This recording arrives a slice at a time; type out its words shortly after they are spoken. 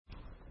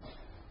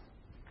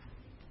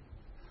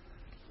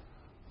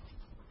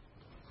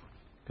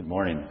Good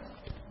morning.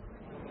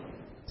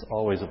 It's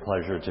always a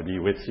pleasure to be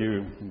with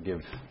you. Give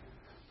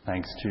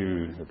thanks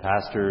to the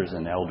pastors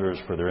and elders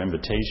for their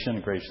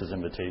gracious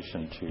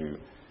invitation to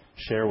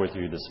share with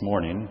you this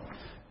morning.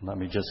 Let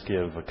me just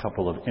give a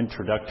couple of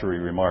introductory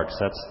remarks.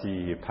 That's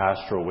the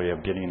pastoral way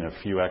of getting a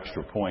few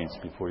extra points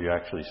before you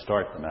actually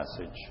start the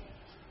message.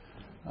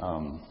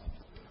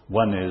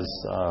 One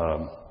is,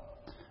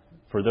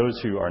 for those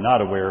who are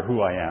not aware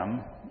who I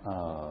am,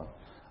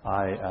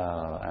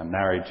 I am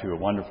married to a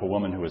wonderful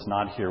woman who is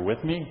not here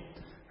with me.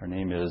 Her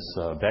name is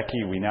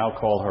Becky. We now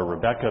call her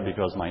Rebecca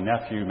because my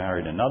nephew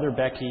married another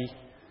Becky.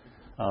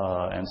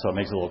 And so it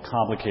makes it a little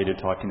complicated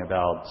talking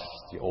about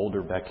the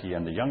older Becky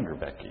and the younger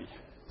Becky.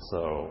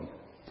 So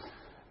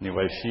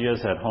anyway, she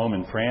is at home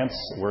in France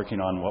working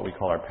on what we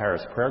call our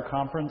Paris Prayer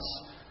Conference.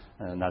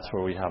 And that's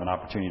where we have an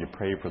opportunity to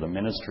pray for the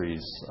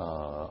ministries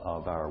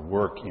of our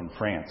work in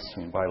France.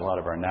 We invite a lot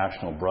of our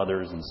national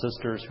brothers and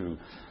sisters who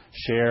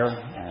share,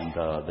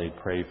 and they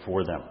pray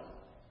for them.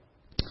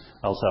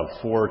 I also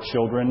have 4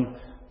 children.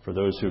 For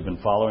those who have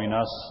been following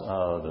us,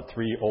 the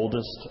 3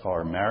 oldest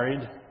are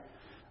married,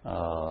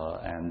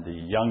 and the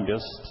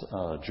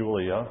youngest,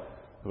 Julia,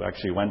 who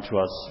actually went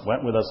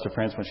with us to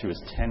France when she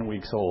was 10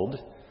 weeks old,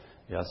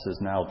 is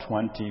now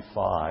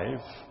 25,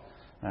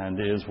 and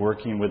is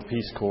working with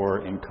Peace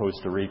Corps in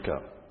Costa Rica.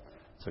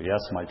 So yes,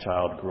 my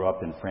child grew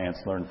up in France,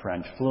 learned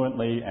French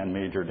fluently, and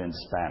majored in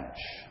Spanish.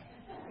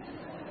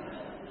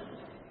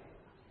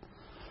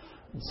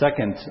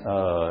 Second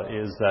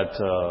is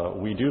that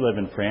we do live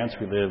in France.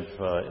 We live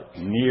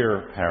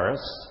near Paris.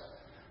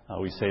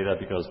 We say that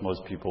because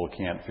most people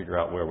can't figure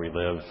out where we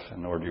live,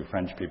 nor do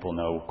French people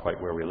know quite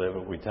where we live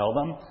if we tell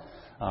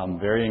them.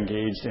 Very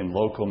engaged in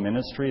local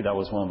ministry. That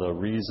was one of the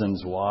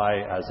reasons why,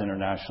 as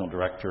international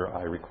director,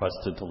 I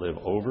requested to live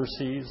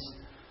overseas.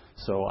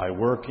 So I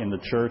work in the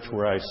church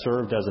where I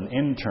served as an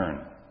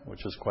intern,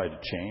 which is quite a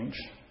change.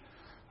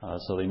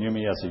 So they knew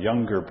me as a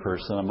younger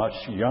person, a much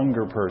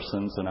younger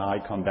person. So now I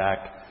come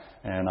back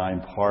and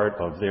I'm part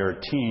of their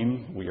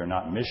team. We are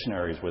not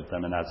missionaries with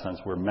them in that sense.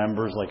 We're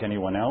members like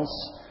anyone else.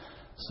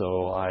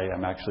 So I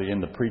am actually in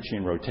the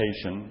preaching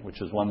rotation,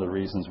 which is one of the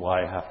reasons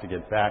why I have to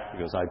get back,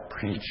 because I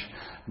preach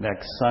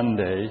next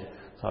Sunday.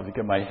 So I have to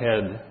get my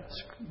head,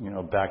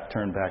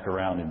 turned back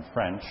around in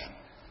French.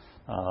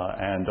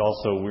 And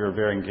also we're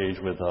very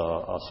engaged with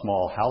a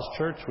small house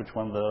church, which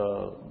one of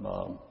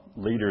the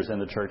leaders in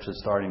the church is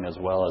starting, as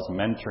well as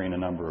mentoring a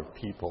number of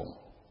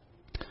people.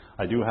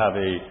 I do have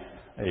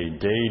a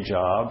day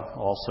job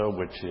also,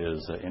 which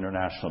is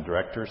international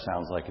director.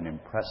 Sounds like an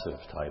impressive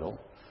title.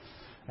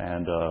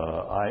 And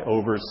I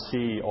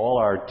oversee all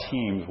our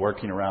teams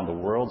working around the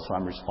world, so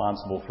I'm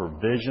responsible for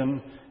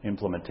vision,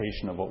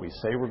 implementation of what we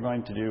say we're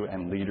going to do,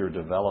 and leader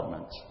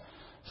development.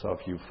 So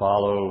if you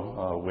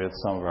follow with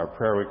some of our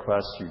prayer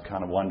requests, you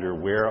kind of wonder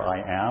where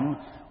I am,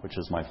 which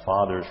is my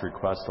father's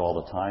request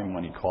all the time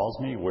when he calls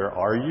me. Where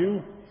are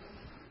you?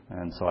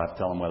 And so I have to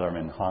tell him whether I'm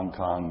in Hong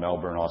Kong,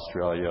 Melbourne,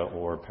 Australia,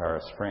 or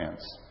Paris,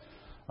 France.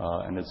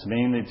 And it's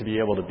mainly to be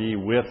able to be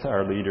with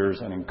our leaders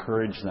and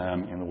encourage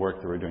them in the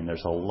work that we're doing.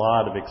 There's a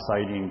lot of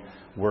exciting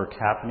work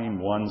happening.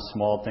 One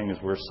small thing is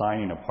we're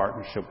signing a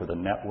partnership with a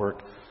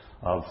network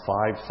of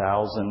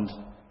 5,000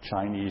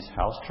 Chinese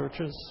house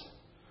churches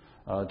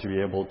to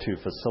be able to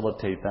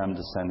facilitate them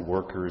to send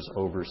workers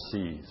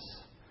overseas.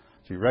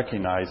 So you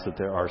recognize that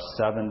there are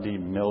 70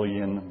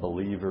 million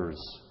believers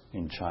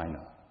in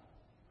China.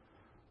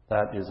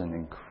 That is an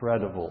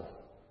incredible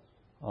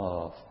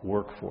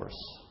workforce.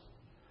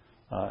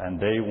 And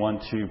they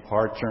want to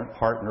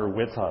partner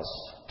with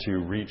us to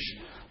reach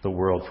the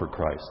world for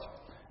Christ.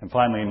 And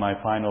finally, my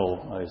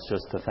final is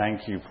just to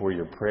thank you for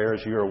your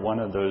prayers. You are one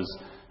of those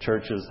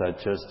churches that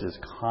just is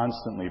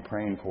constantly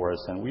praying for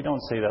us. And we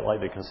don't say that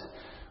lightly, because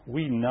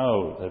we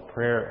know that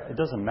prayer, it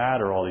doesn't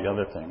matter all the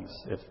other things.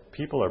 If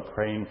people are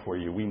praying for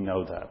you, we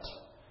know that.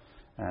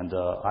 And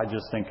I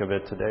just think of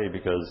it today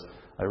because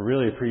I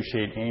really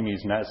appreciate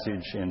Amy's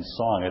message in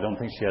song. I don't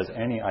think she has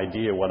any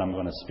idea what I'm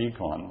going to speak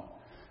on.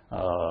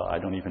 I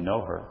don't even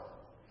know her.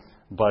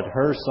 But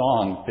her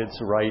song fits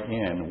right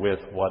in with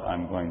what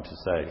I'm going to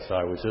say. So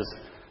I was just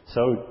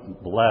so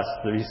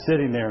blessed to be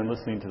sitting there and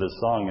listening to this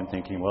song and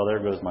thinking, well, there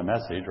goes my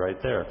message right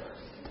there.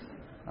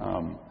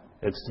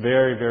 It's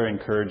very, very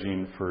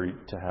encouraging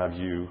to have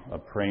you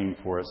praying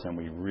for us, and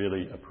we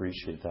really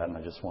appreciate that, and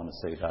I just want to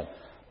say that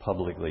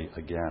publicly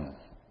again.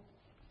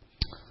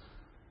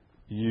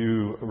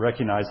 You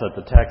recognize that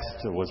the text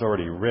was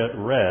already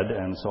read,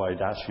 and so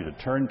I'd ask you to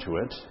turn to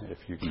it. If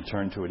you can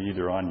turn to it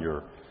either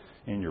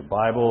in your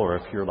Bible, or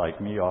if you're like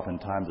me,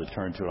 oftentimes I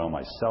turn to it on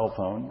my cell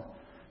phone.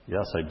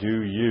 Yes, I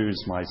do use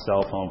my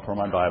cell phone for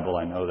my Bible.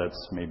 I know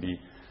that's maybe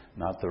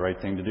not the right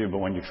thing to do, but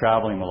when you're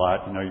traveling a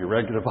lot, your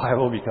regular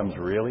Bible becomes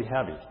really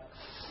heavy.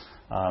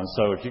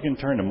 So if you can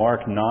turn to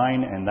Mark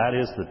 9, and that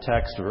is the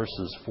text,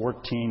 verses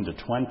 14 to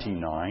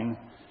 29,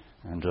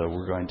 and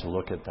we're going to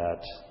look at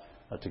that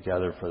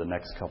together for the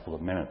next couple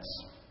of minutes.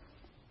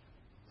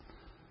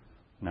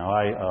 Now,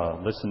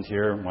 I listened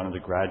here, one of the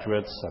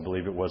graduates, I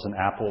believe it was an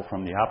Apple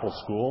from the Apple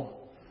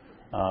School,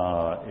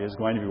 is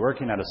going to be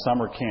working at a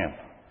summer camp.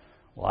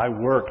 Well, I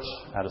worked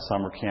at a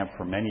summer camp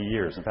for many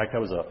years. In fact, I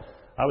was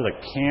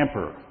a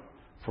camper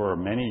for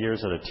many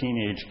years at a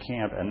teenage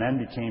camp, and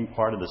then became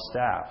part of the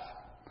staff.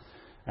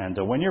 And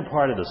when you're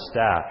part of the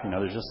staff,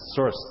 there's just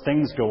sort of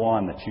things go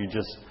on that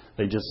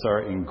they just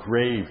are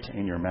engraved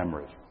in your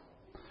memory.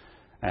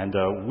 And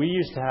we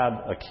used to have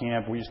a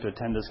camp. We used to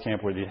attend this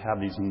camp where they have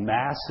these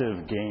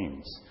massive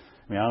games.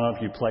 I don't know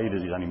if you play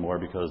these anymore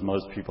because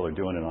most people are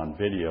doing it on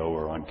video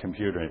or on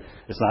computer.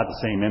 It's not the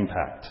same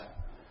impact.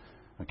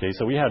 Okay,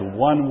 so we had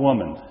one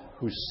woman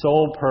whose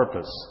sole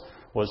purpose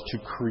was to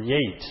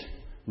create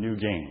new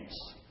games.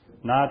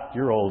 Not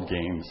your old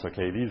games,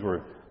 okay? These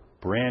were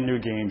brand new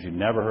games you'd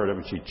never heard of,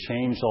 and she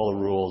changed all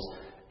the rules.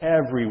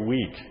 Every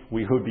week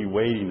we would be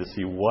waiting to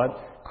see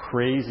what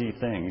crazy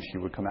things she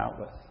would come out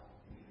with.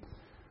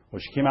 Well,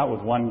 she came out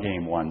with one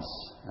game once,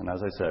 and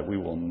as I said, we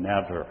will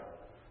never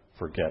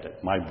forget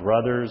it. My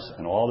brothers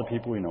and all the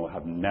people we know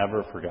have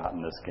never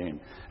forgotten this game.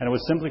 And it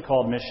was simply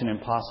called Mission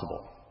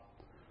Impossible.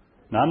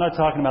 Now, I'm not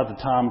talking about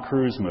the Tom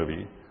Cruise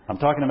movie. I'm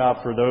talking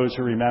about, for those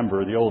who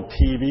remember, the old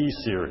TV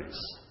series.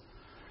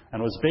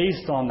 And it was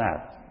based on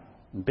that.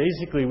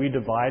 Basically, we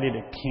divided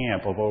a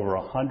camp of over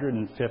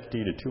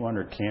 150 to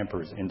 200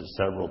 campers into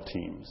several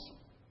teams.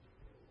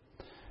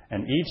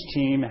 And each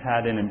team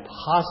had an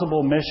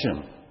impossible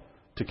mission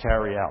to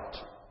carry out.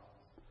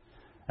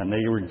 And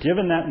they were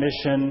given that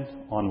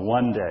mission on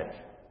one day.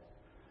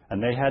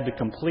 And they had to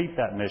complete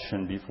that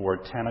mission before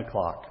 10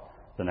 o'clock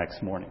the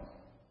next morning.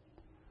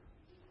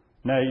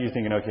 Now you're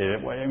thinking, okay,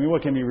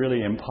 what can be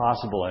really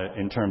impossible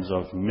in terms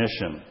of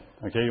mission?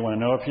 Okay, you want to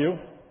know a few?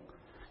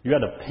 You had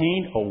to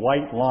paint a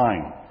white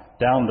line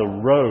down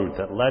the road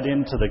that led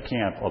into the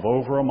camp of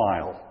over a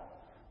mile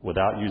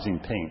without using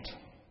paint.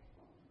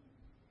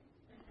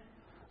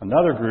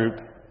 Another group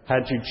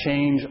had to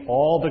change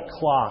all the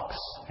clocks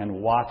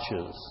and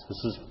watches.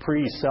 This is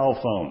pre-cell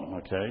phone,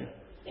 okay?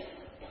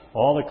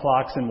 All the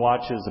clocks and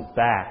watches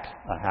back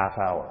a half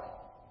hour.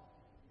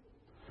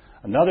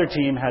 Another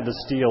team had to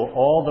steal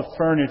all the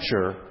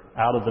furniture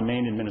out of the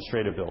main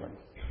administrative building.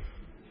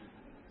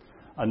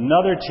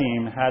 Another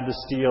team had to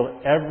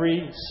steal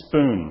every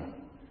spoon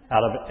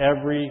out of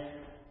every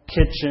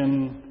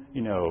kitchen,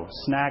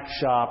 snack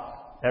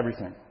shop,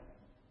 everything.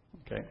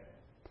 Okay?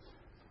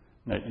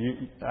 Now,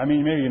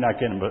 maybe you're not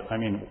getting, but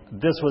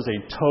this was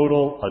a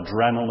total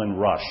adrenaline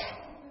rush.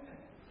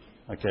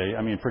 Okay?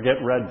 Forget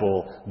Red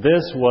Bull.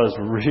 This was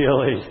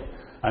really,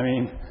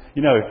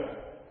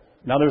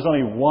 now there's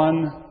only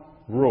one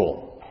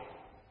rule.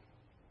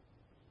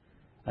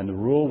 And the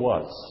rule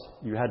was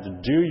you had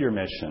to do your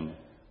mission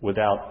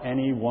without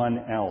anyone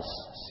else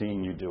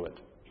seeing you do it.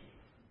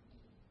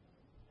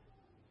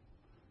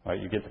 All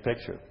right, you get the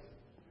picture.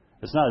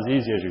 It's not as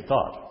easy as you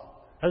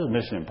thought. That's a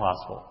mission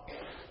impossible.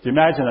 Do you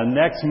imagine the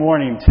next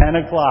morning, 10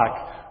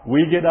 o'clock,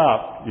 we get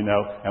up,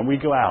 and we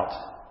go out.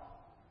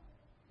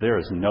 There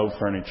is no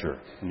furniture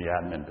in the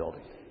admin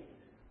building.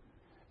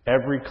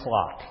 Every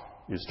clock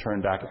is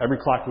turned back. Every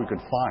clock we could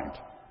find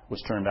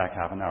was turned back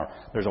half an hour.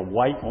 There's a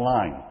white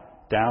line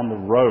down the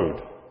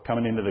road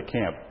coming into the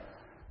camp.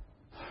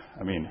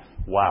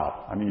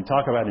 Wow. You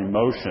talk about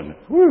emotion.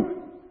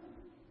 Woo!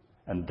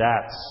 And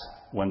that's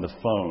when the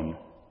phone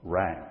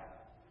rang.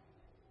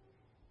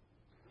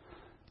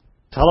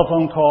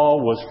 Telephone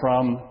call was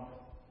from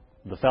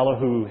the fellow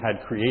who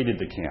had created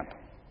the camp.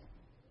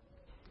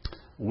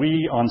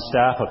 We on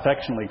staff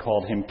affectionately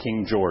called him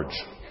King George.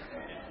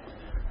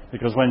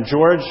 Because when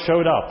George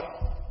showed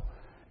up,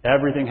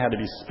 everything had to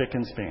be spick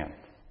and span.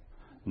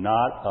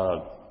 Not a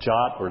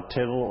jot or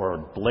tittle or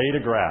a blade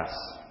of grass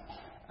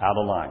out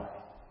of line.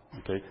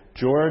 Okay?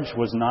 George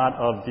was not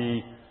of the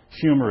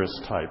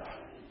humorous type.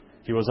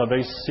 He was of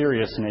a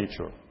serious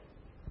nature.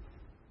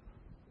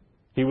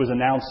 He was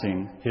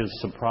announcing his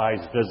surprise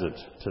visit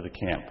to the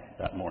camp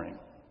that morning.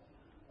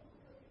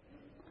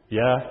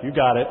 Yeah, you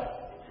got it.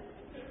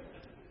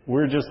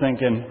 We're just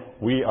thinking,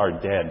 we are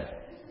dead.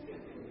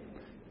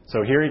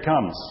 So here he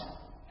comes.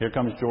 Here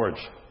comes George.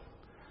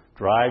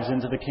 Drives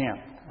into the camp.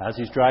 As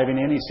he's driving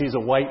in, he sees a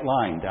white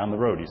line down the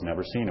road. He's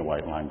never seen a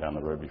white line down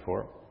the road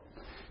before.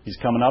 He's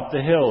coming up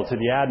the hill to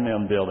the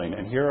admin building,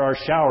 and here are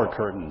shower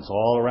curtains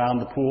all around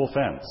the pool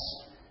fence.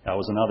 That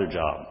was another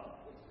job.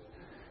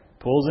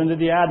 Pulls into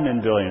the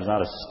admin building. There's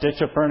not a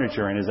stitch of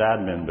furniture in his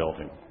admin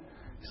building.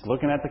 He's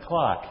looking at the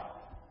clock.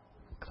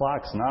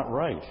 Clock's not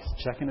right.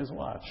 He's checking his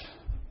watch.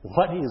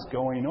 What is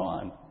going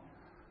on?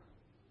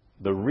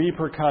 The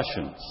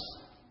repercussions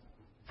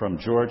from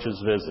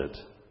George's visit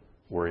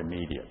were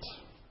immediate.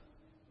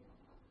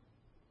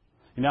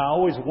 I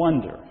always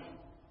wonder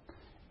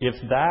if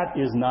that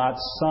is not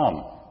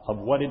some of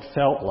what it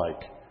felt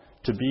like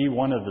to be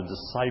one of the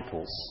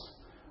disciples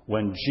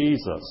when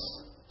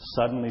Jesus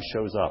suddenly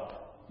shows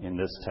up in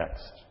this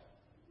text.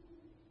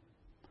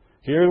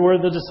 Here were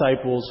the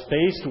disciples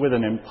faced with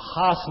an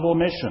impossible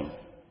mission.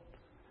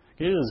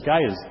 Here this guy,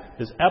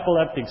 his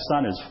epileptic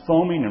son is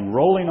foaming and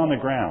rolling on the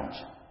ground.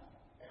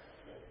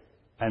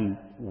 And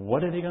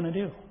what are they going to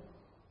do?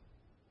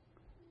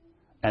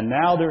 And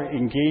now they're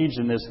engaged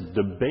in this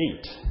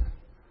debate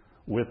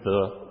with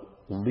the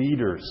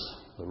leaders,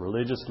 the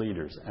religious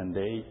leaders, and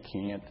they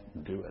can't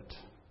do it.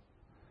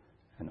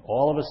 And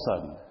all of a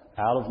sudden,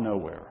 out of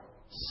nowhere,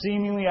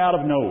 seemingly out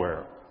of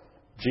nowhere,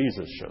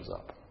 Jesus shows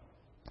up.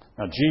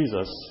 Now,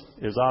 Jesus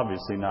is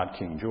obviously not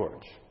King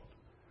George,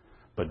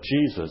 but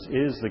Jesus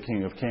is the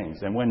King of Kings.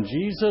 And when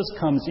Jesus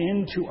comes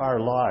into our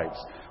lives,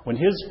 when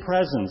His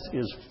presence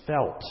is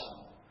felt,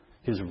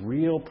 His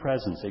real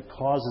presence, it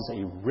causes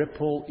a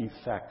ripple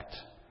effect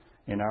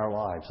in our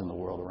lives and the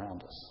world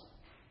around us.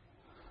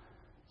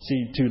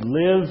 See, to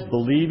live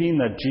believing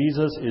that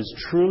Jesus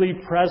is truly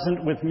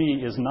present with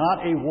me is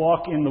not a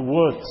walk in the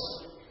woods.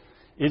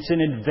 It's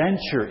an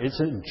adventure. It's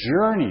a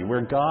journey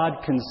where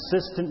God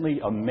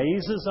consistently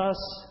amazes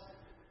us.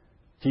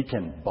 He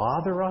can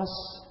bother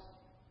us.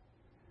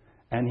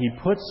 And He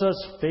puts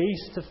us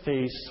face to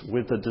face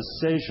with a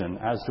decision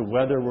as to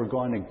whether we're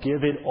going to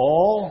give it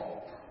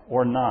all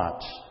or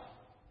not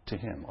to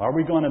Him. Are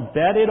we going to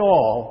bet it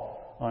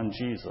all on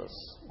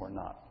Jesus or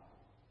not?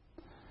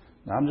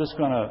 Now, I'm just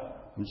going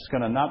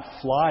to not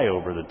fly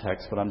over the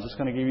text, but I'm just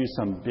going to give you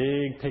some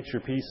big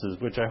picture pieces,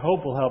 which I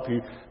hope will help you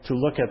to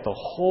look at the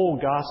whole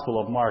Gospel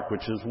of Mark,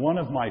 which is one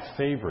of my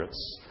favorites,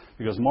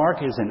 because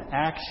Mark is an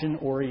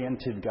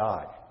action-oriented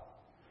guy.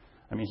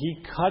 I mean,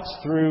 he cuts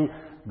through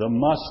the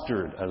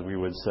mustard, as we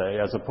would say,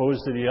 as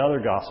opposed to the other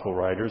Gospel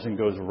writers, and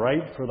goes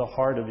right for the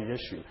heart of the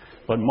issue.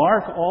 But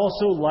Mark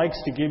also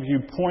likes to give you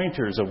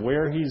pointers of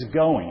where he's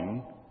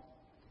going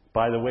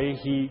by the way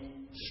he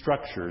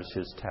structures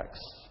his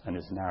texts and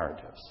his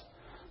narratives.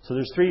 So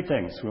there's three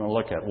things we want to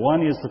look at.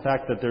 One is the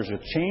fact that there's a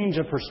change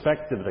of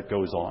perspective that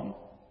goes on.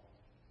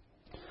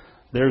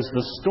 There's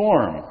the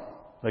storm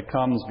that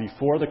comes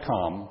before the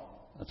calm.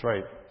 That's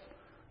right.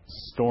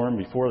 Storm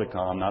before the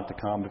calm, not the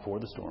calm before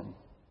the storm.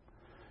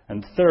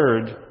 And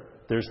third,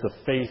 there's the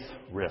faith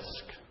risk,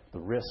 the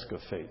risk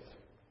of faith.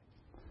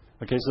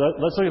 Okay, so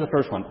let's look at the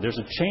first one. There's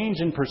a change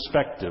in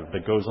perspective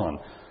that goes on.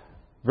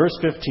 Verse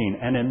 15,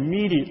 and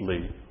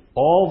immediately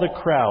all the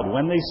crowd,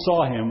 when they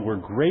saw Him, were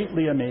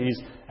greatly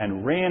amazed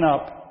and ran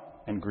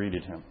up and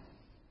greeted Him.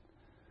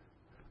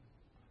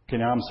 Okay,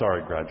 now I'm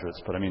sorry,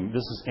 graduates, but this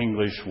is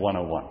English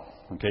 101.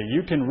 Okay,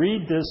 you can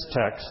read this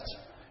text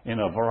in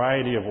a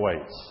variety of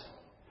ways.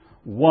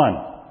 One,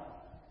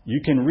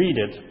 you can read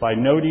it by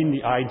noting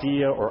the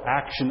idea or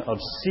action of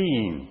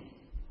seeing.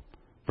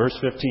 Verse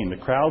 15, the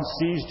crowd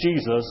sees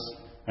Jesus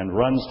and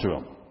runs to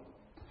Him.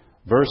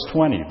 Verse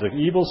 20, the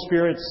evil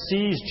spirit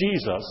sees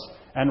Jesus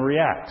and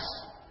reacts.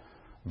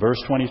 Verse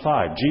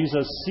 25,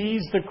 Jesus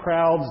sees the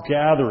crowds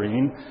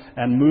gathering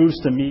and moves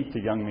to meet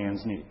the young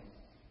man's need.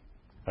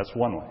 That's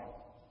one way.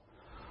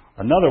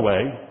 Another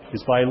way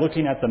is by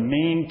looking at the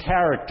main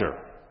character.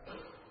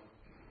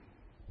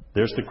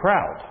 There's the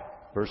crowd,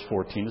 verse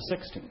 14 to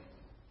 16.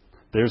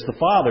 There's the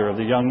father of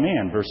the young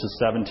man, verses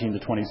 17 to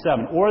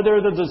 27. Or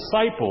they're the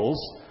disciples,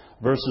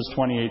 verses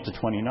 28 to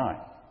 29.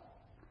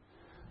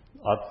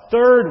 A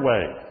third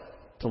way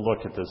to look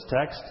at this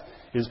text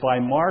is by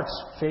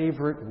Mark's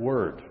favorite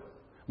word.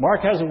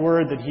 Mark has a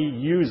word that he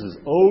uses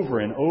over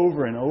and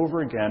over and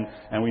over again,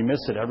 and we miss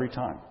it every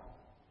time.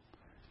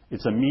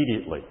 It's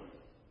immediately.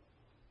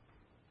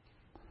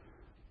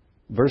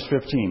 Verse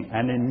 15,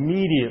 and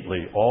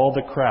immediately all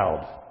the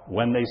crowd,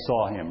 when they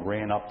saw Him,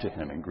 ran up to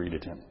Him and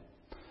greeted Him.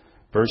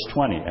 Verse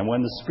 20, and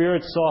when the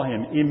Spirit saw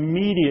Him,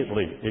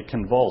 immediately it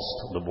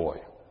convulsed the boy.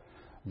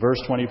 Verse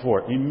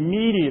 24,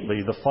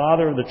 immediately the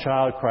father of the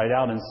child cried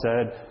out and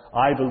said,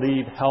 I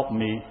believe, help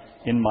me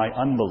in my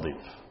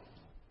unbelief.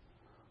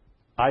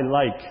 I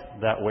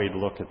like that way to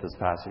look at this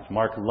passage.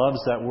 Mark loves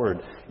that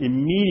word.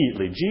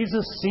 Immediately.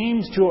 Jesus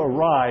seems to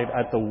arrive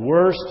at the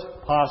worst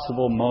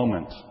possible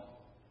moment.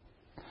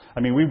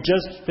 We've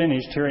just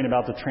finished hearing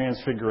about the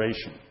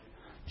Transfiguration.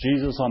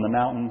 Jesus on the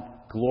mountain,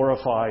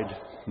 glorified,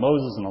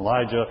 Moses and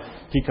Elijah.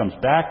 He comes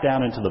back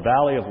down into the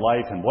valley of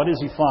life, and what does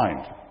he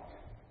find?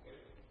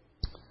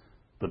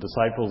 The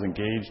disciples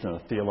engaged in a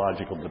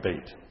theological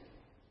debate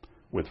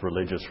with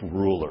religious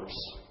rulers.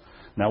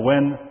 Now,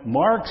 when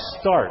Mark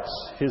starts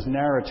his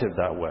narrative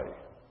that way,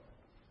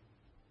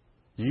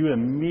 you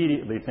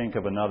immediately think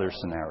of another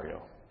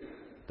scenario,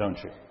 don't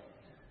you?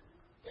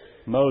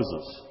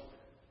 Moses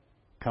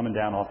coming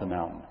down off the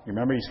mountain. You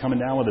remember he's coming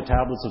down with the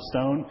tablets of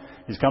stone?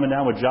 He's coming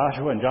down with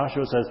Joshua, and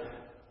Joshua says,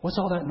 what's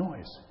all that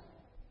noise?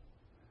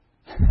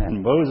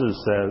 And Moses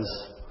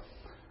says,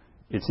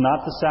 it's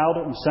not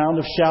the sound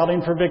of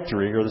shouting for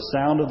victory or the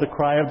sound of the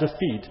cry of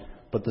defeat,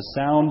 but the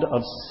sound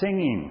of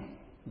singing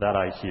that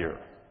I hear.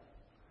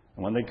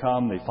 And when they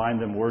come, they find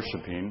them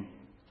worshiping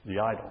the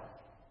idol.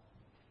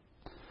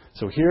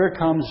 So here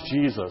comes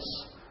Jesus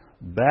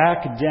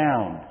back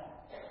down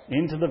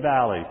into the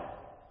valley,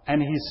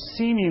 and He's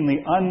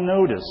seemingly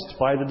unnoticed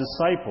by the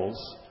disciples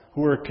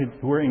who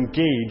are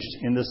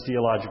engaged in this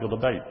theological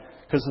debate.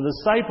 Because the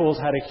disciples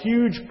had a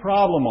huge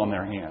problem on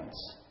their hands.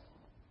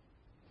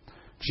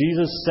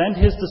 Jesus sent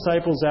His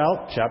disciples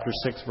out, chapter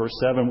 6, verse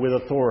 7,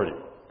 with authority.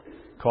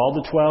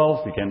 Called the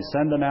 12, began to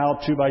send them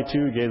out 2 by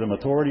 2, gave them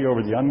authority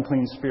over the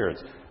unclean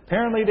spirits.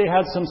 Apparently they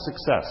had some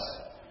success,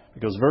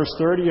 because verse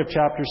 30 of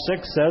chapter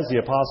 6 says the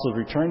apostles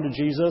returned to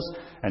Jesus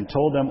and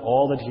told them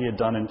all that he had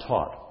done and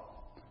taught.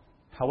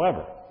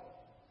 However,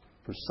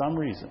 for some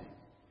reason,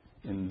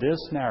 in this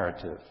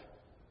narrative,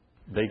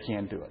 they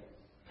can't do it.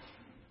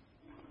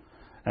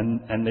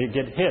 And they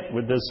get hit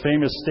with this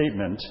famous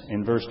statement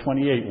in verse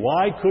 28,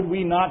 "Why could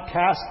we not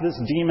cast this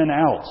demon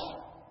out?"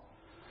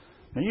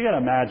 Now you got to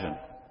imagine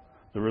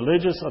the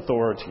religious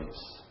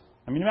authorities.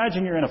 I mean,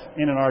 imagine you're in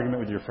an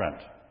argument with your friend.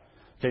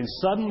 Okay,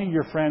 suddenly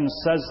your friend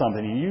says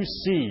something and you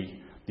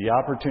see the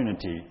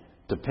opportunity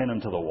to pin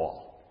him to the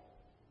wall.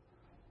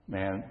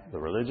 Man, the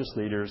religious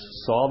leaders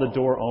saw the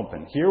door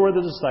open. Here were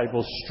the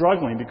disciples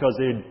struggling because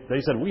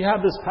they said, "We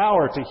have this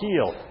power to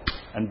heal."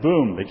 And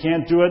boom, they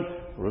can't do it.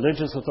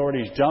 Religious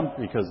authorities jump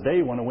because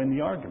they want to win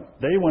the argument.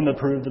 They want to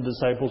prove the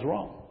disciples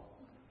wrong.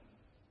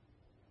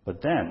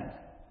 But then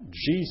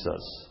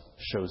Jesus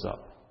shows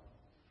up.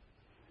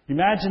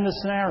 Imagine the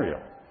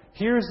scenario.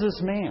 Here's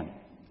this man,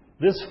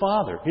 this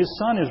father. His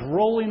son is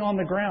rolling on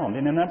the ground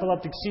in an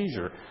epileptic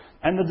seizure,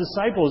 and the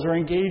disciples are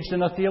engaged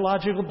in a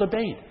theological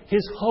debate.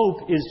 His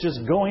hope is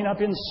just going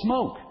up in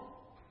smoke.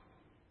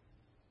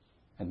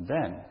 And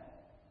then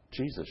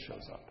Jesus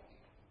shows up.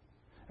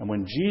 And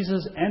when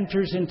Jesus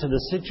enters into the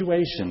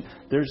situation,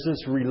 there's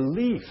this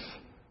relief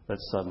that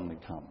suddenly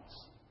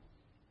comes.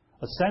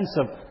 A sense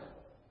of,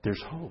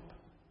 there's hope.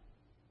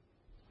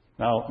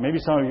 Now, maybe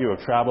some of you have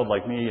traveled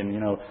like me, and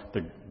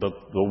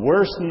the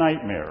worst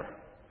nightmare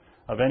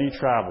of any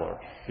traveler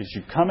is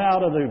you come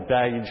out of the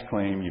baggage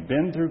claim, you've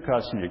been through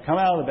customs, you come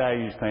out of the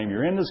baggage claim,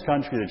 you're in this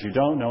country that you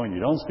don't know and you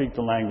don't speak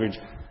the language,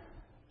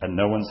 and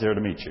no one's there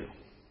to meet you.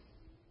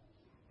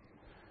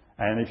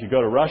 And if you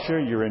go to Russia,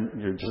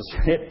 you're just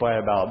hit by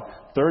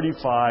about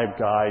 35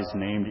 guys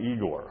named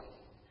Igor,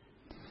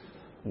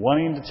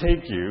 wanting to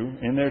take you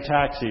in their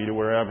taxi to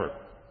wherever.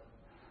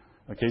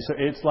 Okay, so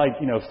it's like,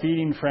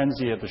 feeding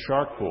frenzy at the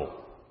shark pool.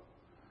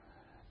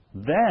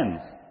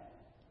 Then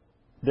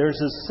there's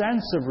a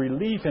sense of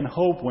relief and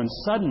hope when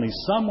suddenly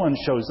someone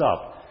shows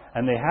up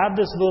and they have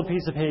this little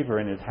piece of paper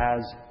and it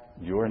has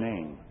your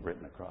name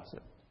written across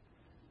it.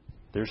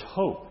 There's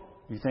hope.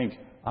 You think,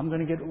 I'm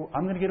going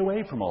to get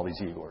away from all these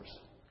Igors.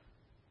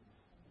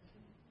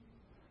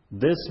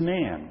 This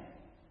man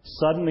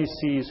suddenly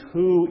sees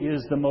who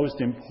is the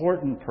most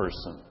important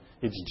person.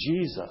 It's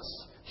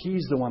Jesus.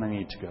 He's the one I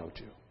need to go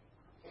to.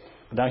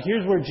 Now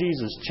here's where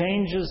Jesus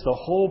changes the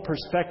whole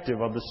perspective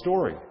of the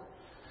story.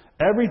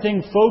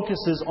 Everything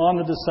focuses on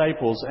the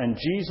disciples, and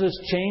Jesus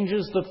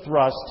changes the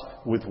thrust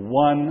with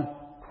one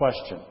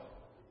question.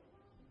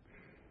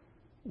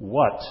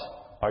 What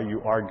are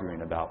you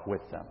arguing about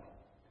with them?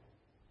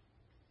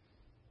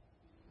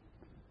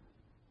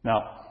 Now,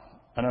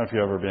 I don't know if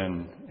you've ever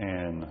been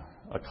in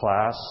a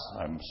class.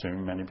 I'm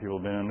assuming many people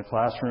have been in the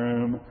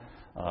classroom.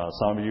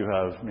 Some of you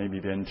have maybe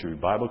been to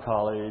Bible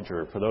college,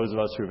 or for those of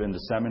us who have been to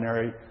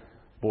seminary.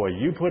 Boy,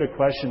 you put a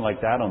question like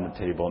that on the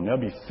table, and there'll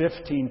be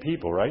 15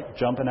 people, right,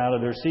 jumping out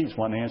of their seats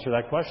wanting to answer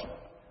that question.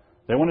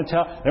 They want to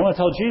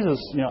tell Jesus,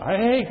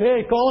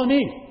 hey, call on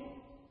me.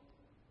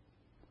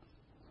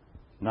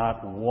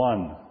 Not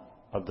one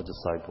of the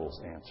disciples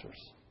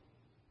answers.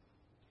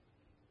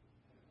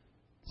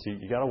 See,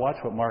 you got to watch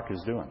what Mark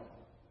is doing.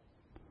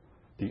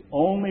 The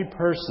only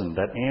person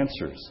that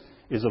answers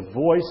is a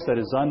voice that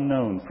is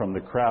unknown from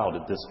the crowd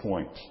at this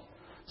point.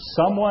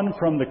 Someone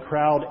from the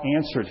crowd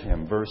answered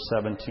him, verse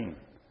 17.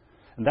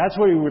 And that's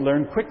where we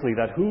learn quickly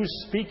that who's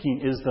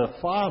speaking is the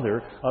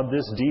father of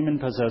this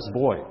demon-possessed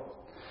boy.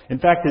 In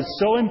fact, it's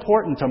so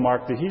important to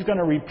Mark that he's going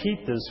to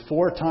repeat this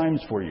 4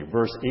 times for you.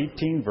 Verse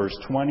 18, verse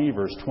 20,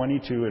 verse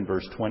 22, and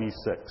verse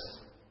 26.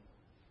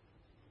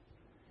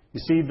 You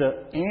see,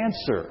 the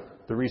answer,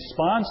 the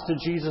response to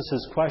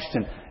Jesus'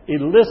 question,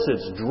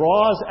 elicits,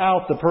 draws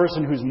out the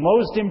person who's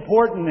most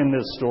important in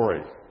this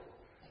story.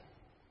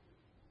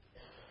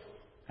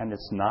 And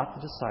it's not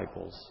the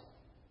disciples,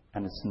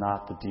 and it's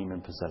not the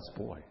demon-possessed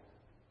boy.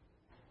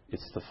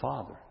 It's the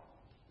Father.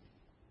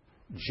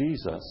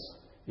 Jesus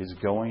is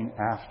going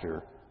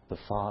after the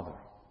Father.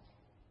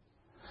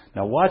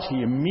 Now watch,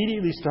 he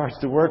immediately starts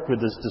to work with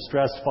this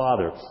distressed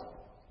father.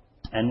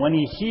 And when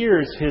he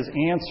hears his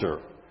answer,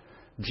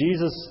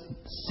 Jesus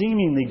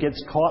seemingly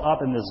gets caught up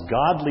in this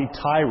godly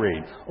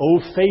tirade. "O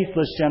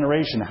faithless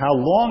generation, how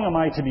long am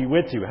I to be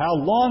with you? How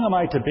long am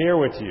I to bear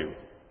with you?"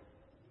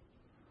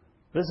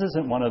 This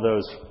isn't one of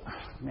those,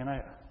 man,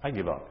 I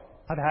give up.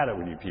 I've had it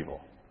with you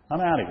people.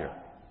 I'm out of here.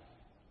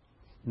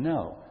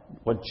 No.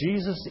 What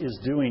Jesus is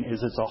doing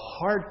is it's a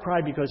heart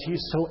cry because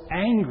he's so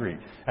angry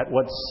at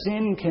what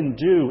sin can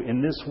do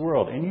in this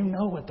world. And you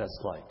know what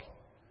that's like.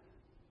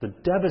 The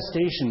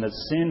devastation that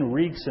sin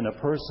wreaks in a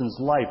person's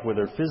life,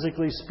 whether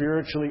physically,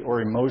 spiritually,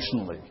 or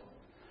emotionally.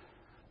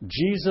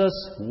 Jesus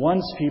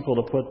wants people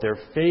to put their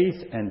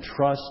faith and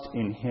trust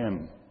in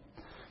him.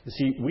 You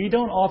see, we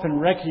don't often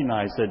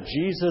recognize that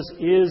Jesus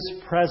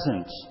is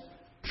present,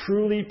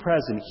 truly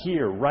present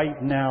here, right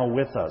now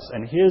with us.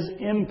 And his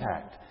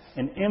impact,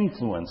 an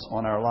influence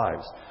on our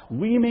lives.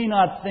 We may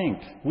not think,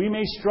 we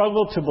may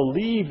struggle to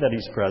believe that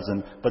He's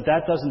present, but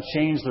that doesn't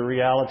change the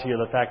reality of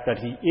the fact that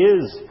He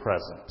is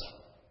present.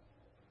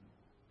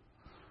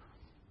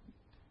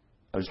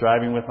 I was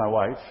driving with my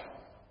wife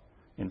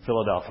in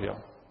Philadelphia,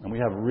 and we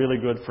have really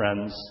good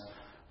friends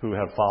who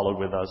have followed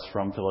with us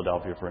from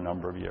Philadelphia for a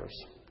number of years.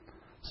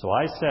 So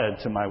I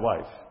said to my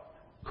wife,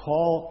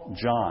 call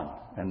John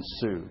and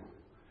Sue,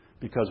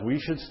 because we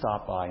should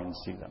stop by and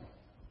see them.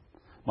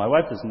 My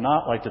wife does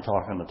not like to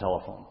talk on the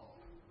telephone.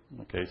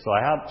 Okay, so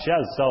she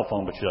has a cell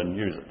phone, but she doesn't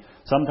use it.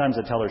 Sometimes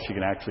I tell her she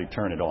can actually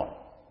turn it on.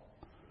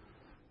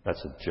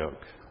 That's a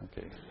joke.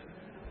 Okay.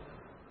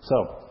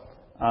 So,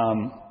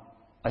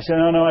 I said,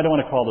 no, I don't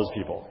want to call those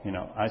people.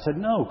 I said,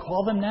 no,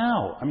 call them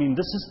now. I mean,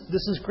 this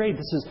is great.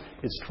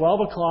 It's 12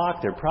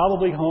 o'clock. They're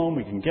probably home.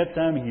 We can get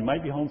them. He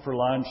might be home for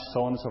lunch,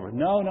 so on and so forth.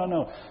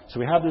 No. So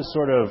we have this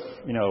sort of,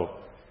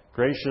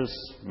 gracious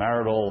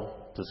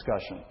marital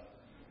discussion.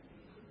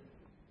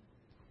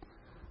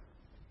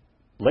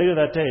 Later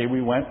that day,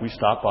 we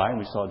stopped by and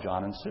we saw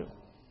John and Sue.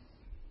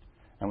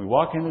 And we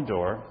walk in the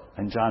door,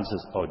 and John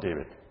says, oh,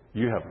 David,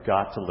 you have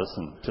got to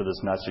listen to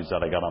this message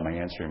that I got on my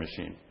answering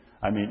machine.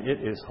 I mean,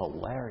 it is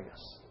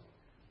hilarious.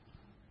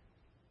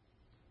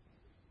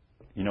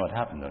 You know what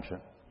happened, don't you?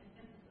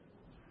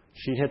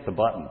 She hit the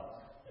button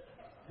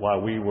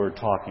while we were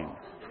talking,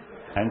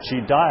 and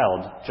she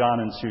dialed John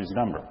and Sue's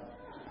number.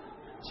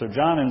 So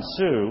John and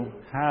Sue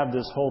have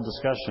this whole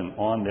discussion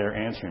on their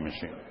answering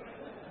machine.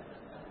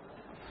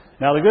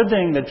 Now, the good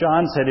thing that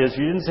John said is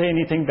you didn't say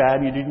anything bad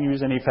and you didn't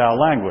use any foul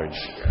language.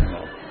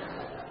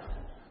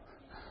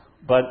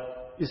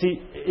 But, you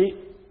see,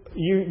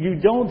 you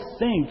don't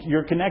think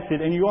you're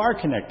connected, and you are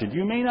connected.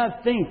 You may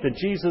not think that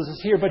Jesus is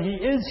here, but He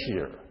is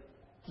here.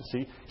 You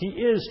see, He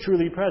is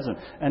truly present.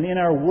 And in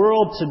our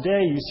world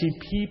today, you see,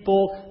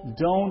 people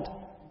don't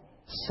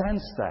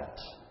sense that.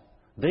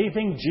 They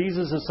think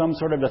Jesus is some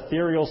sort of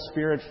ethereal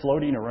spirit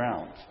floating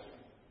around.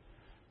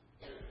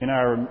 In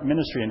our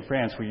ministry in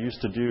France, we used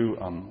to do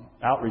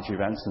outreach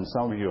events, and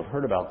some of you have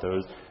heard about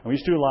those. And we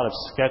used to do a lot of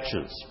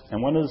sketches.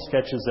 And one of the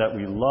sketches that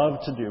we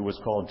loved to do was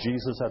called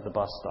Jesus at the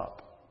Bus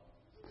Stop.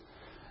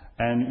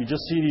 And you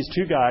just see these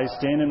two guys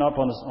standing up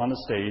on the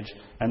stage,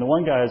 and the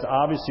one guy is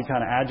obviously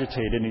kind of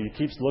agitated, and he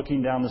keeps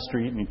looking down the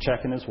street, and he's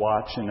checking his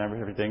watch and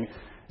everything.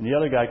 And the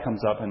other guy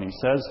comes up, and he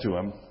says to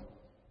him,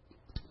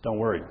 don't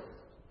worry,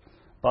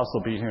 bus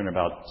will be here in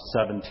about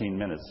 17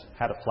 minutes.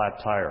 Had a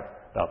flat tire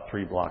about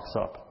 3 blocks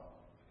up.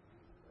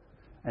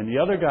 And the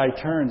other guy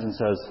turns and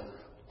says,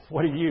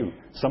 what are you,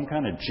 some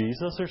kind of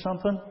Jesus or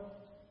something?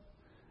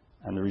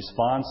 And the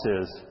response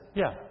is,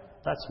 yeah,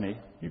 that's me.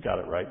 You got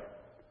it right.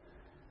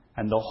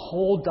 And the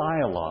whole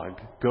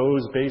dialogue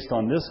goes based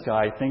on this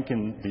guy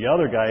thinking the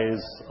other guy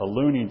is a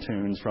Looney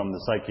Tunes from the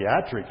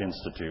Psychiatric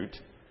Institute,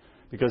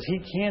 because he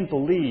can't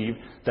believe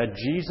that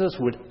Jesus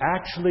would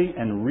actually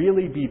and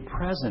really be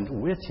present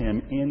with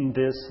him in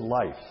this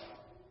life.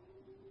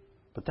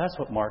 But that's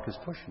what Mark is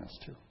pushing us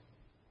to.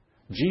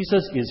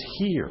 Jesus is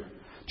here.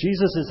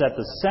 Jesus is at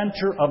the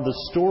center of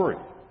the story.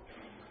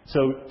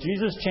 So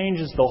Jesus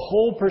changes the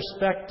whole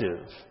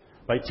perspective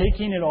by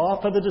taking it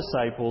off of the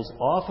disciples,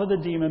 off of the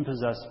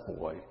demon-possessed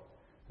boy,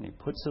 and He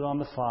puts it on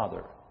the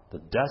Father, the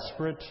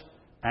desperate,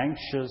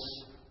 anxious,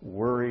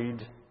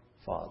 worried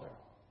Father.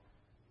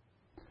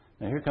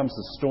 Now here comes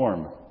the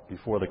storm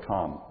before the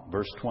calm.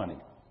 Verse 20.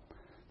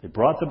 They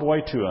brought the boy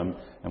to Him,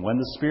 and when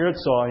the Spirit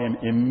saw him,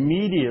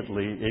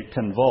 immediately it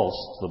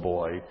convulsed the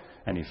boy,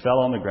 and he fell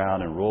on the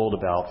ground and rolled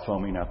about,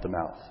 foaming at the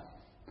mouth.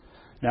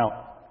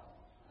 Now,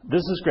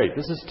 this is great.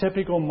 This is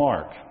typical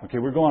Mark. Okay,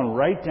 we're going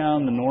right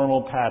down the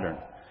normal pattern.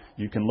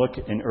 You can look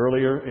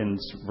earlier in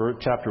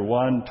chapter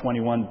 1,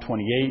 21,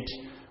 28,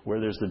 where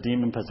there's the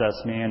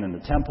demon-possessed man in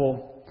the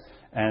temple.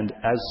 And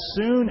as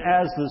soon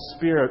as the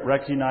Spirit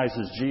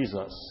recognizes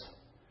Jesus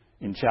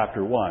in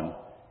chapter 1,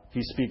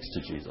 He speaks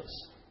to Jesus.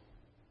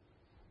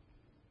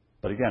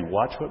 But again,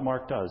 watch what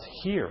Mark does.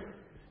 Here,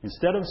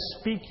 instead of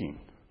speaking,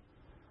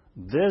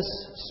 this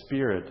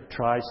Spirit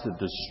tries to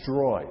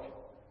destroy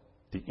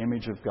the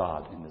image of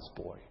God in this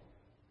boy.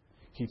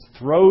 He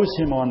throws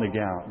him on the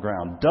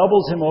ground,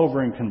 doubles him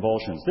over in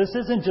convulsions. This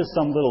isn't just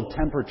some little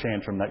temper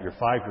tantrum that your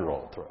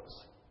 5-year-old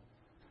throws.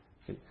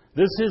 Okay.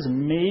 This is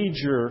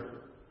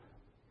major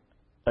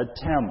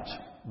attempt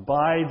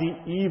by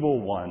the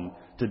evil one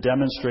to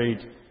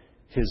demonstrate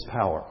his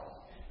power.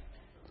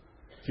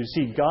 You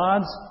see,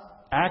 God's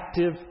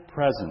active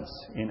presence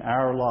in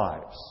our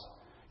lives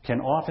can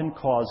often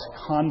cause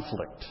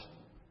conflict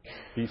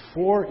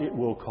before it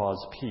will cause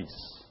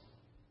peace.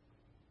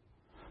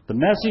 The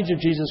message of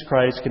Jesus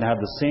Christ can have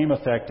the same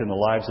effect in the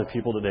lives of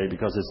people today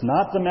because it's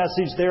not the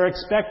message they're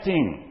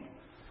expecting.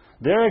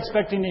 They're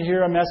expecting to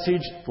hear a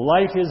message,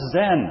 life is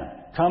Zen,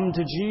 come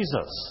to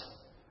Jesus.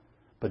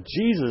 But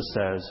Jesus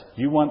says,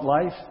 you want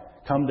life?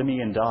 Come to me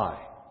and die.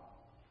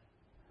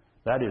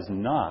 That is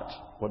not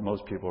what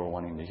most people are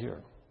wanting to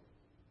hear.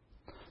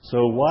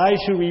 So why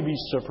should we be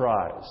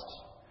surprised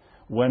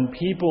when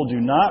people do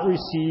not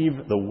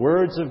receive the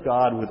words of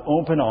God with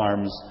open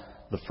arms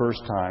the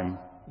first time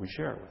we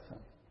share it with them.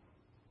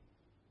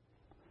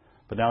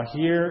 But now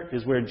here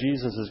is where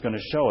Jesus is going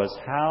to show us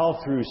how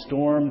through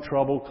storm,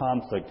 trouble,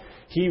 conflict,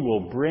 He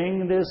will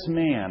bring this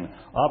man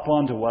up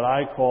onto what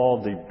I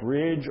call the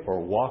bridge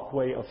or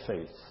walkway of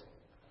faith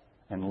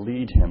and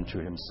lead him to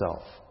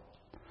Himself.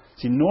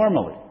 See,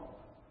 normally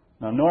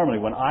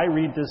when I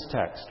read this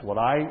text, what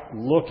I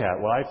look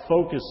at, what I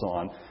focus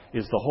on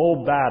is the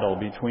whole battle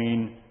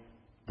between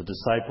the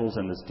disciples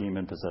and this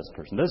demon-possessed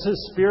person. This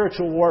is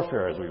spiritual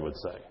warfare, as we would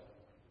say.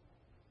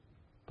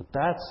 But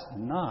that's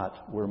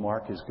not where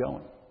Mark is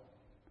going.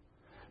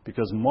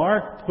 Because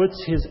Mark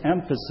puts his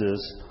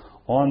emphasis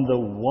on the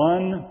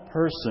one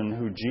person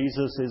who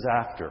Jesus is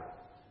after,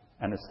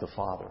 and it's the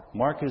Father.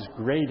 Mark is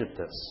great at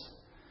this.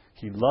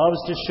 He loves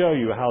to show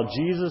you how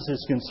Jesus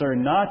is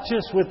concerned not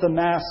just with the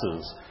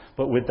masses,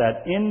 but with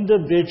that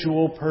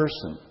individual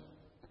person.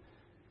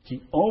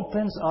 He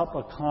opens up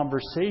a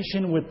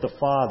conversation with the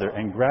Father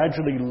and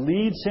gradually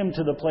leads him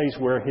to the place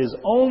where his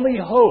only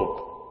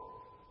hope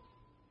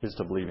is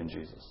to believe in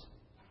Jesus.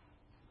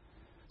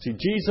 See,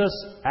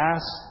 Jesus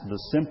asks the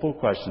simple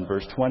question,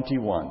 verse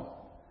 21,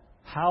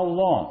 how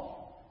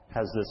long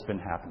has this been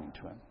happening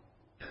to him?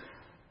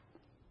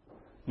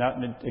 Now,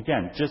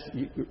 again, just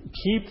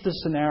keep the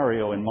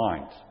scenario in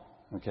mind,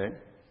 okay?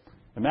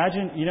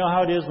 Imagine, you know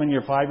how it is when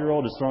your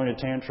 5-year-old is throwing a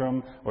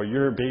tantrum, or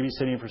you're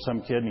babysitting for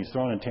some kid and he's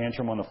throwing a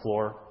tantrum on the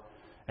floor,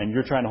 and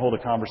you're trying to hold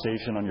a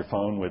conversation on your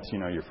phone with,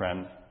 your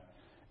friend?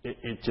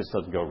 It just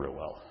doesn't go real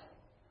well.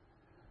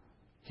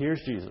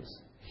 Here's Jesus.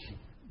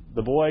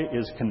 The boy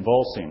is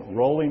convulsing,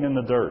 rolling in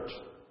the dirt.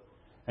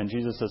 And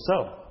Jesus says,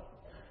 so,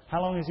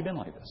 how long has he been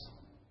like this?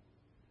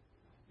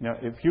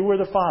 If you were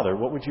the Father,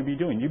 what would you be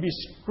doing? You'd be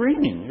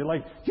screaming. You're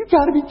like, you've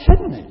got to be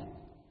kidding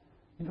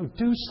me.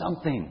 Do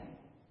something.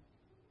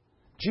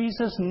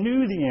 Jesus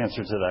knew the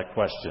answer to that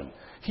question.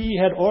 He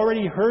had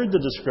already heard the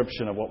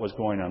description of what was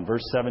going on,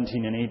 verse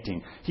 17 and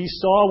 18. He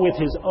saw with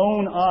his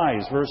own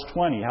eyes, verse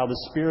 20, how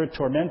the Spirit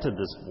tormented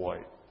this boy.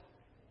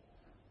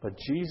 But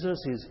Jesus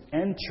is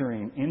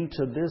entering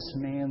into this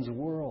man's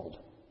world.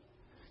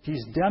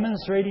 He's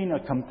demonstrating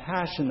a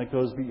compassion that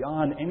goes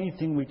beyond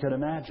anything we could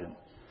imagine.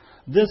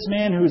 This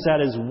man who's at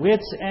his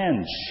wit's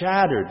end,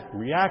 shattered,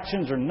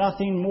 reactions are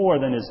nothing more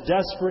than his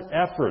desperate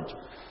effort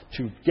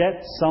to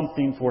get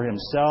something for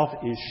himself,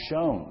 is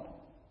shown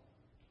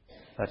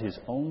that his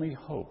only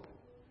hope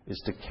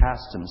is to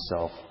cast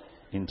himself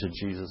into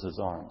Jesus'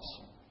 arms.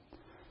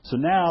 So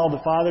now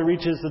the Father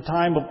reaches the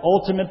time of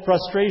ultimate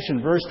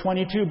frustration. Verse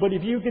 22, but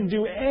if you can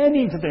do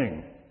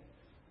anything,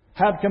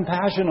 have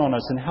compassion on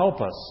us and help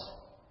us.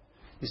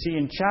 You see,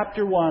 in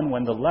chapter 1,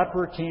 when the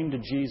leper came to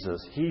Jesus,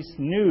 he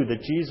knew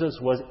that Jesus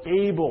was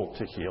able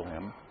to heal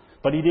him,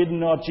 but he didn't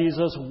know if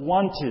Jesus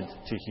wanted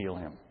to heal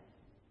him.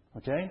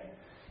 Okay?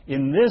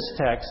 In this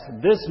text,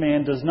 this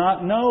man does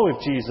not know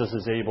if Jesus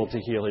is able to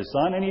heal his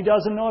son, and he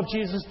doesn't know if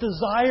Jesus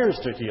desires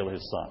to heal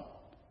his son.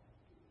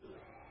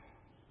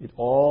 It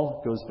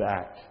all goes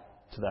back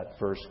to that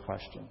first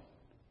question.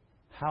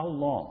 How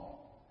long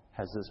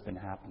has this been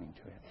happening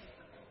to him?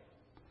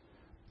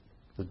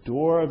 The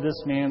door of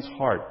this man's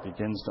heart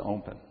begins to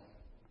open.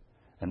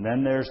 And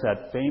then there's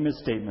that famous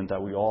statement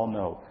that we all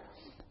know.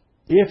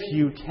 If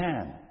you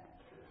can,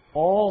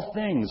 all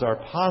things are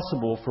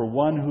possible for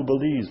one who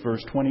believes,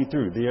 verse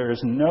 23. There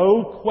is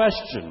no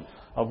question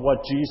of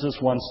what Jesus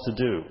wants to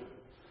do.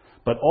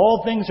 But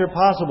all things are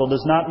possible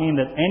does not mean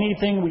that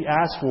anything we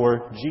ask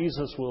for,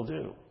 Jesus will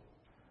do.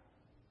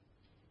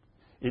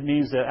 It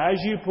means that as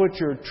you put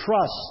your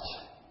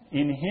trust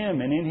in Him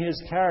and in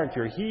His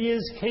character, He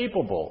is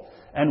capable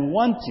and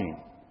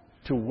wanting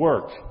to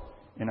work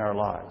in our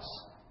lives.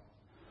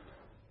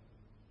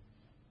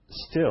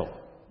 Still,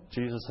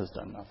 Jesus has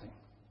done nothing.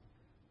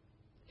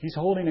 He's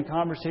holding a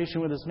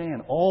conversation with this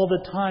man. All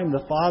the time,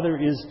 the Father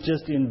is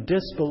just in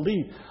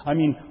disbelief. I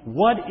mean,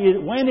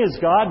 when is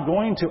God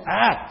going to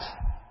act?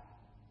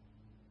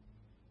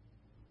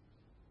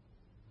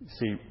 You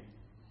see,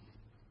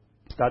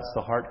 that's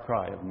the heart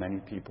cry of many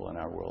people in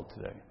our world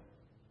today.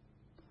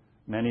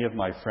 Many of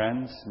my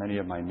friends, many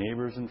of my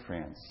neighbors in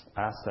France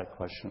ask that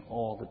question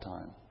all the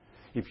time.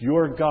 If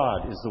your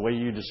God is the way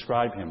you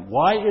describe Him,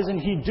 why isn't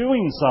He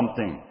doing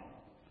something?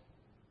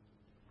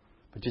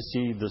 But you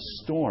see, the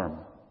storm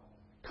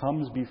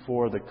comes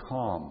before the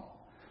calm,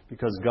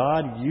 because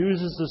God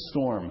uses the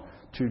storm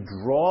to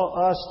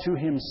draw us to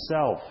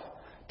Himself,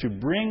 to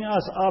bring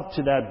us up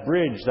to that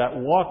bridge, that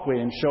walkway,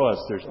 and show us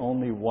there's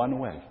only one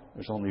way.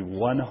 There's only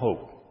one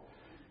hope.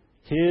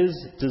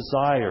 His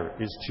desire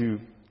is to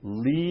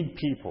lead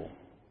people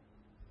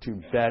to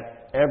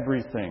bet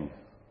everything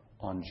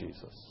on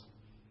Jesus.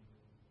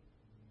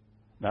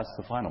 That's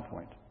the final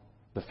point.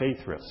 The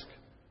faith risk.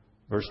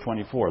 Verse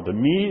 24.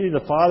 Immediately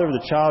the father of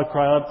the child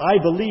cried out, I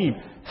believe,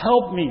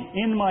 help me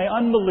in my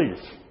unbelief.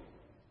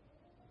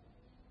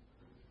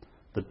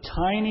 The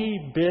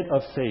tiny bit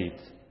of faith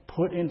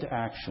put into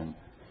action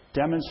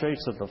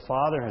demonstrates that the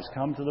Father has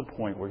come to the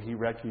point where He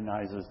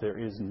recognizes there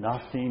is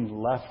nothing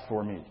left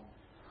for me.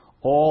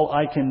 All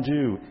I can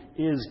do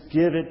is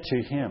give it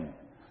to Him.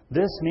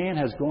 This man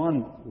has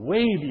gone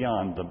way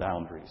beyond the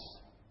boundaries.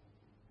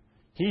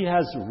 He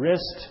has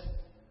risked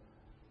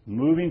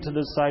moving to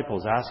the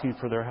disciples, asking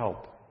for their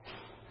help.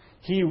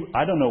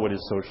 I don't know what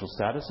his social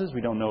status is.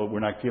 We don't know. We're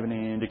not given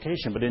any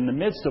indication. But in the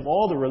midst of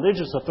all the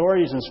religious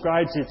authorities and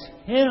scribes, it's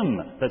him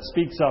that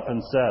speaks up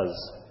and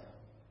says,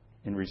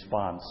 in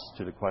response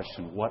to the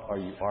question, what are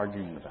you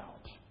arguing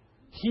about?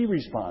 He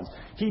responds.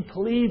 He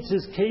pleads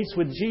his case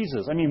with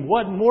Jesus. I mean,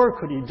 what more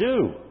could he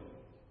do?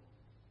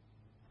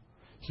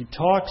 He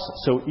talks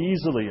so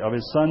easily of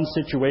his son's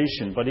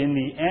situation, but in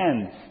the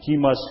end, he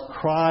must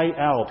cry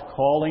out,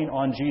 calling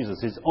on Jesus.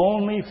 It's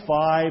only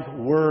 5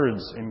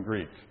 words in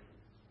Greek.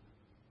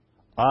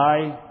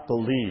 I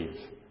believe.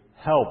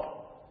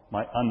 Help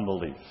my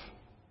unbelief.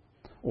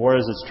 Or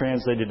as it's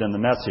translated in the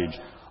Message,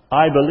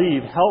 I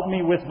believe. Help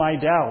me with my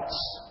doubts.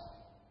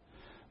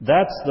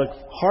 That's the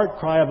heart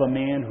cry of a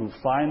man who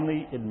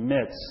finally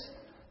admits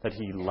that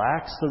he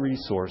lacks the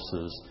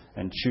resources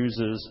and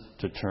chooses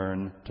to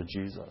turn to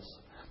Jesus.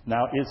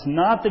 Now, it's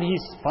not that he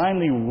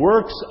finally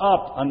works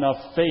up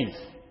enough faith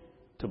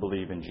to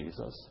believe in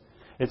Jesus.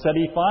 It's that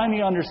he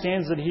finally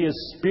understands that he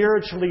is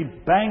spiritually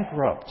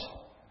bankrupt.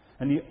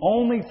 And the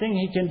only thing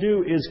he can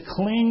do is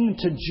cling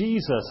to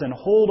Jesus and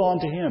hold on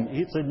to him.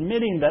 It's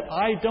admitting that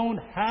I don't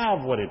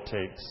have what it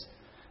takes.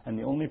 And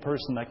the only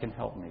person that can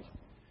help me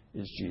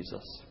is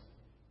Jesus.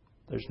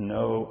 There's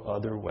no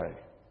other way.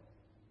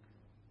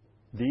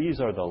 These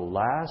are the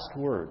last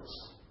words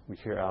we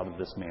hear out of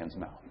this man's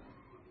mouth.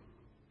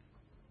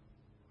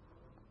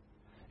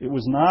 It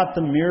was not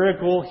the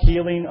miracle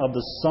healing of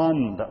the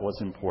son that was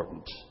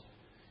important.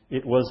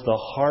 It was the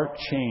heart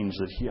change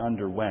that he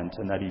underwent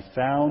and that he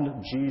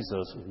found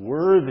Jesus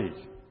worthy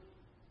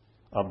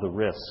of the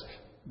risk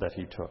that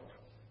he took.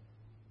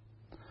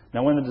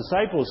 Now, when the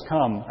disciples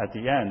come at the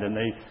end and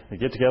they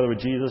get together with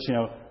Jesus,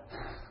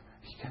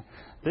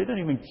 they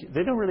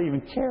don't really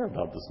even care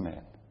about this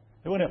man.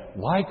 They want to,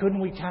 why couldn't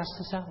we cast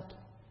this out?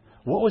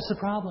 What was the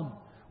problem?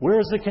 Where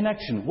is the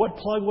connection? What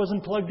plug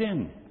wasn't plugged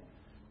in?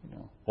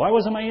 Why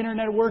wasn't my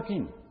internet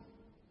working?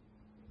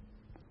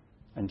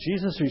 And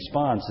Jesus'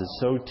 response is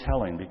so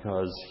telling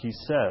because he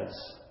says,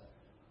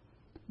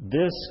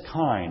 this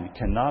kind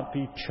cannot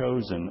be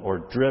chosen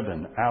or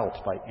driven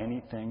out by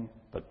anything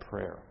but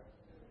prayer.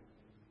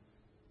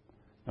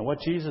 And what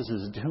Jesus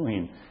is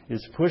doing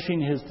is pushing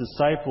his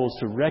disciples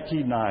to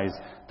recognize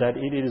that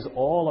it is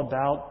all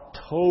about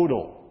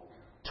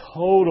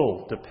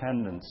total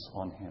dependence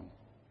on him.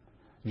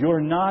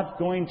 You're not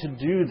going to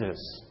do this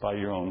by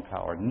your own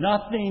power.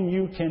 Nothing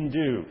you can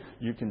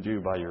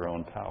do by your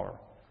own power.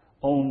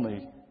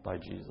 Only by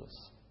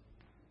Jesus.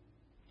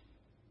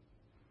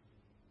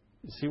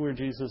 You see where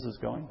Jesus is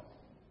going?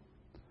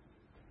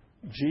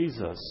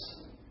 Jesus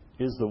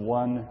is the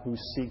one who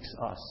seeks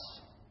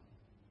us.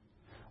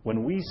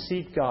 When we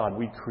seek God,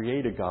 we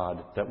create a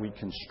God that we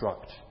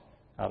construct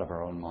out of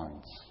our own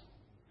minds.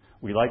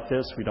 We like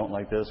this, we don't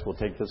like this. We'll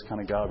take this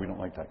kind of God, we don't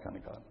like that kind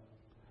of God.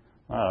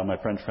 My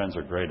French friends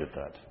are great at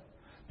that.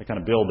 They kind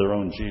of build their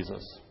own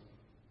Jesus.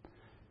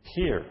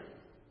 Here,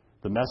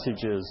 the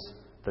message is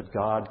that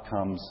God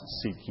comes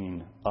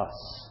seeking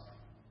us.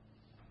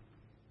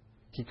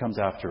 He comes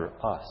after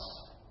us.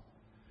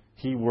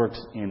 He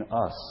works in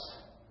us.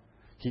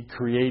 He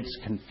creates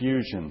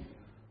confusion,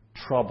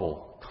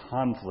 trouble,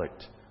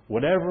 conflict,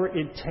 whatever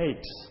it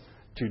takes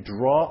to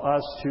draw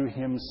us to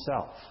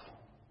himself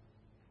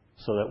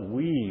so that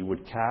we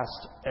would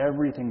cast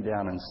everything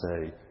down and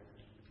say,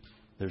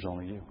 there's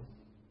only you.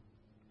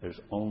 There's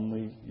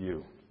only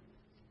you.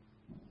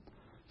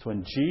 So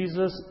when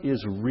Jesus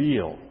is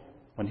real,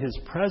 when his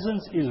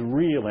presence is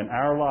real in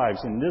our lives,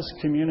 in this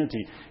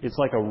community, it's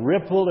like a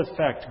ripple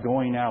effect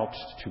going out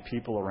to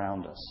people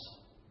around us.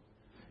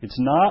 It's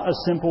not a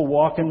simple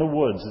walk in the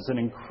woods. It's an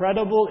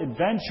incredible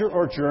adventure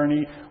or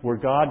journey where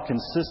God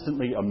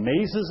consistently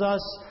amazes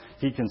us.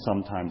 He can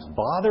sometimes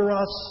bother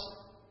us.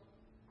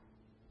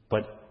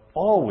 But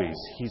always,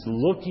 he's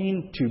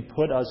looking to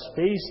put us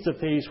face to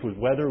face with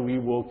whether we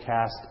will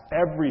cast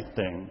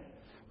everything,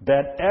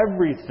 bet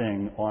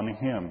everything on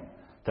him,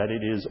 that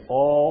it is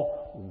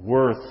all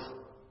worth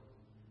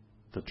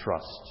the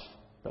trust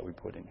that we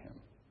put in him.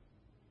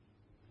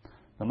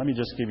 Now, let me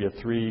just give you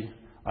 3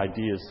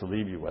 ideas to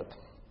leave you with.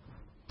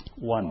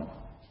 1,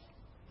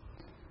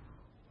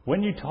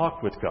 when you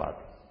talk with God,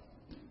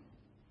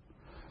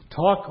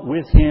 talk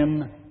with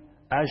him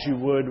as you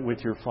would with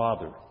your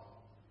father,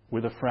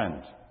 with a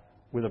friend,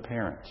 with a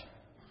parent.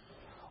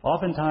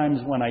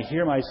 Oftentimes when I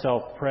hear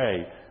myself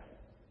pray,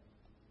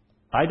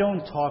 I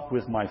don't talk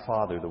with my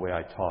Father the way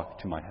I talk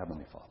to my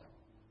Heavenly Father.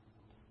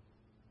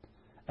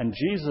 And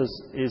Jesus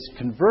is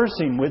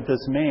conversing with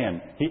this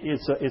man.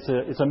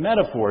 It's a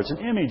metaphor. It's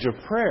an image of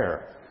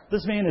prayer.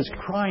 This man is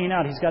crying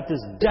out. He's got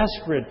this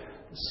desperate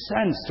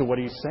sense to what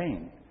he's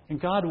saying. And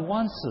God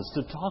wants us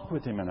to talk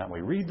with him in that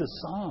way. Read the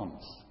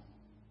Psalms.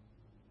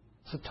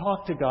 So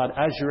talk to God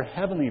as your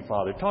Heavenly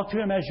Father. Talk to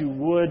him as you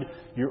would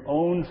your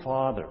own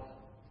father.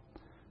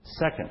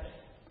 2nd,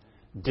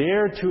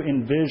 dare to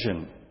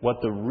envision what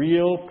the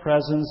real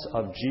presence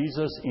of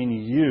Jesus in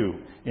you,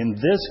 in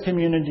this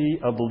community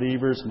of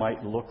believers,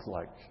 might look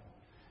like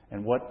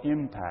and what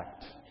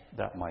impact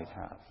that might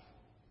have.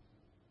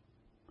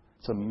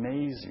 It's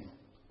amazing.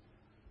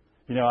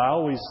 I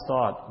always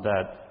thought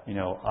that,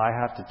 I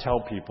have to tell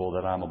people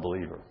that I'm a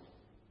believer,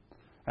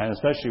 and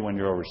especially when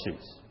you're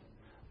overseas.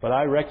 But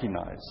I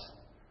recognize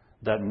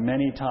that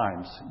many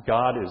times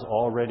God is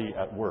already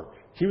at work.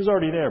 He was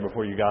already there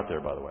before you got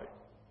there, by the way.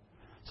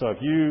 So if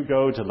you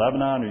go to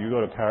Lebanon or you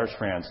go to Paris,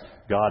 France,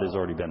 God has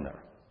already been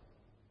there.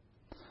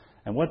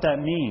 And what that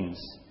means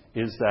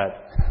is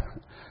that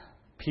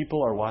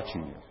people are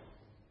watching you.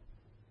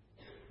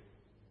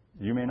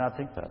 You may not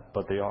think that,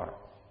 but they are.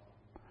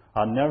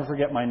 I'll never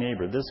forget my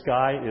neighbor. This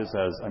guy is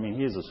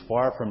he is as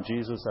far from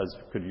Jesus as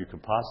you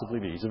could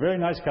possibly be. He's a very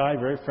nice guy,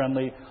 very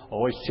friendly,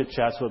 always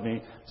chit-chats with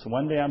me. So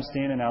one day I'm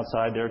standing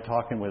outside there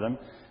talking with him,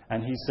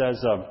 and he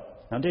says,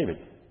 now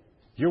David,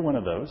 you're one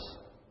of those.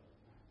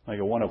 I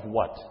go, one of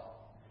what?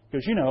 He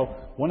goes,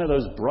 one of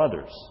those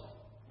brothers.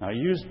 Now, he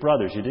used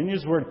brothers. He didn't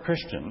use the word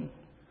Christian,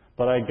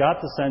 but I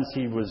got the sense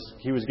he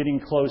was getting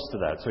close to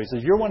that. So he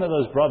says, you're one of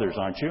those brothers,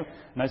 aren't you?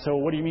 And I said,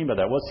 well, what do you mean by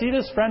that? Well, see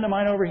this friend of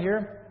mine over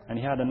here? And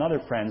he had another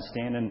friend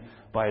standing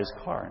by his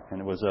car, and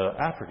it was an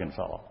African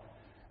fellow.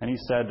 And he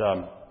said,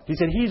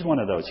 he's one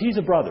of those. He's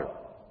a brother.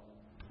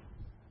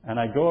 And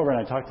I go over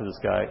and I talk to this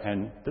guy,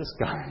 and this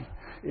guy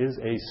is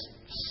a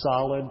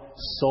solid,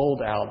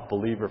 sold-out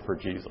believer for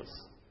Jesus.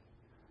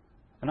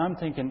 And I'm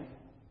thinking,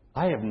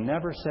 I have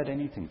never said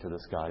anything to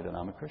this guy that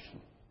I'm a Christian.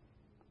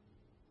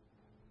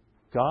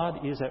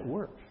 God is at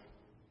work.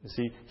 You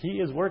see,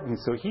 He is working,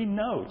 so He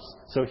knows.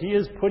 So He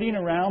is putting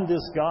around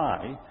this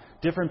guy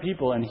different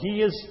people, and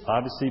He is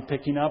obviously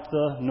picking up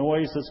the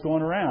noise that's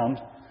going around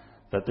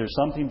that there's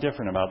something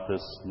different about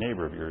this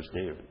neighbor of yours,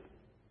 David.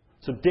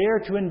 So dare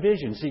to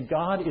envision. See,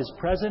 God is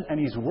present, and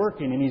He's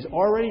working, and He's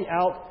already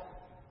out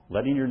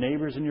letting your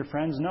neighbors and your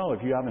friends know,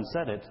 if you haven't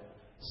said it,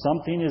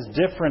 something is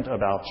different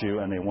about you,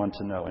 and they want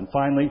to know. And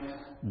finally,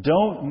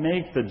 don't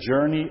make the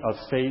journey of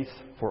faith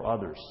for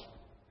others.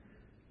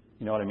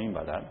 You know what I mean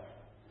by that?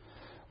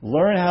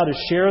 Learn how to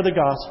share the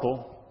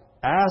gospel,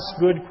 ask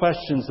good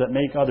questions that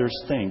make others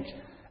think,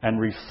 and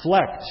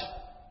reflect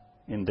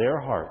in their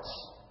hearts,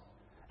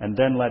 and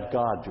then let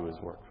God do His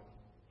work.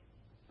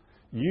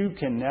 You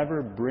can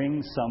never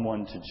bring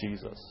someone to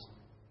Jesus.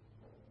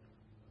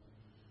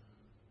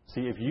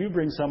 See, if you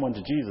bring someone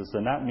to Jesus,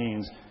 then that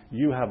means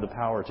you have the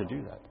power to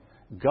do that.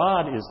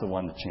 God is the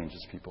one that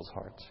changes people's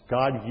hearts.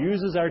 God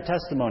uses our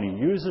testimony,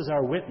 uses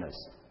our witness.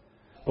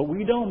 But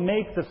we don't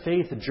make the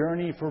faith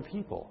journey for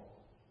people.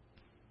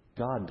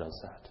 God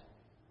does that.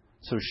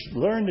 So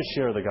learn to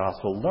share the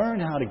gospel. Learn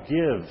how to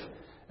give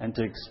and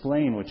to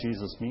explain what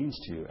Jesus means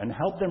to you. And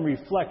help them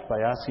reflect by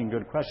asking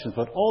good questions.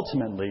 But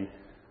ultimately,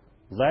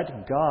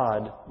 let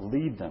God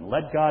lead them.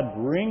 Let God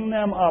bring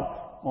them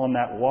up on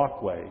that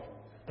walkway,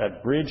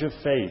 that bridge of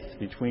faith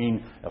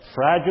between a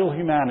fragile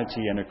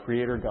humanity and a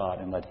Creator God,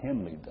 and let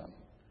Him lead them.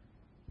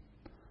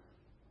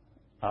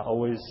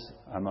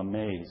 I'm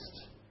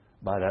amazed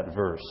by that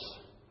verse.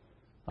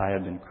 I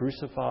have been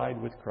crucified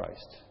with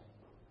Christ.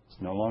 It's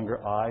no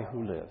longer I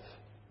who live,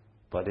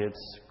 but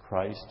it's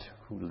Christ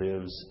who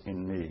lives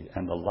in me.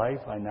 And the life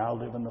I now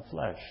live in the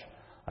flesh,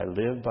 I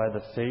live by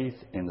the faith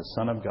in the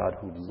Son of God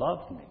who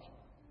loved me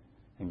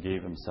and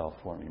gave Himself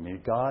for me. May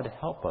God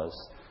help us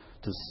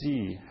to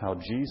see how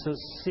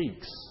Jesus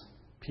seeks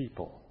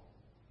people.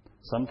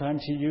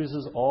 Sometimes He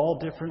uses all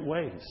different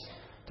ways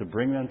to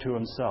bring them to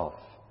Himself,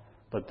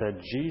 but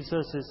that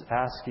Jesus is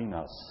asking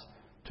us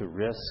to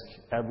risk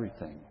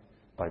everything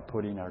by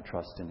putting our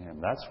trust in Him.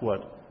 That's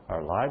what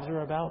our lives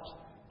are about.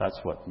 That's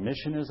what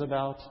mission is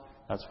about.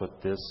 That's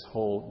what this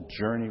whole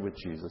journey with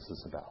Jesus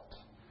is about.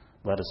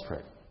 Let us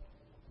pray.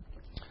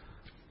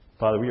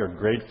 Father, we are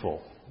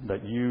grateful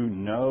that You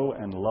know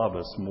and love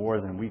us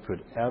more than we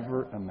could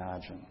ever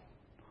imagine.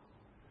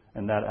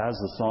 And that, as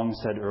the song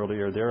said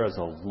earlier, there is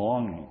a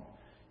longing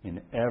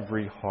in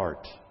every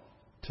heart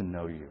to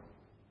know You.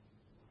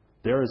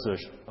 There is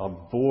a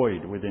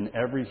void within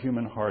every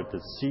human heart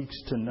that seeks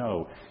to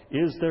know,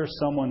 is there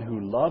someone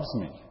who loves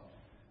me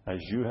as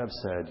You have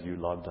said You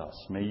loved us?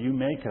 May You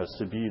make us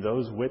to be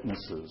those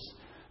witnesses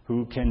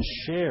who can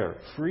share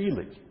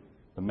freely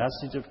the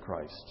message of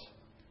Christ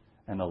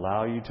and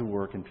allow You to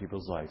work in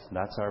people's lives. And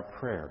that's our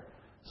prayer.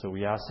 So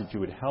we ask that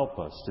You would help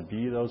us to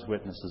be those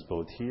witnesses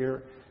both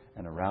here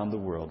and around the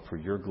world for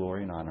Your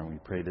glory and honor. And we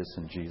pray this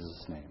in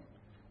Jesus' name.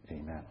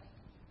 Amen.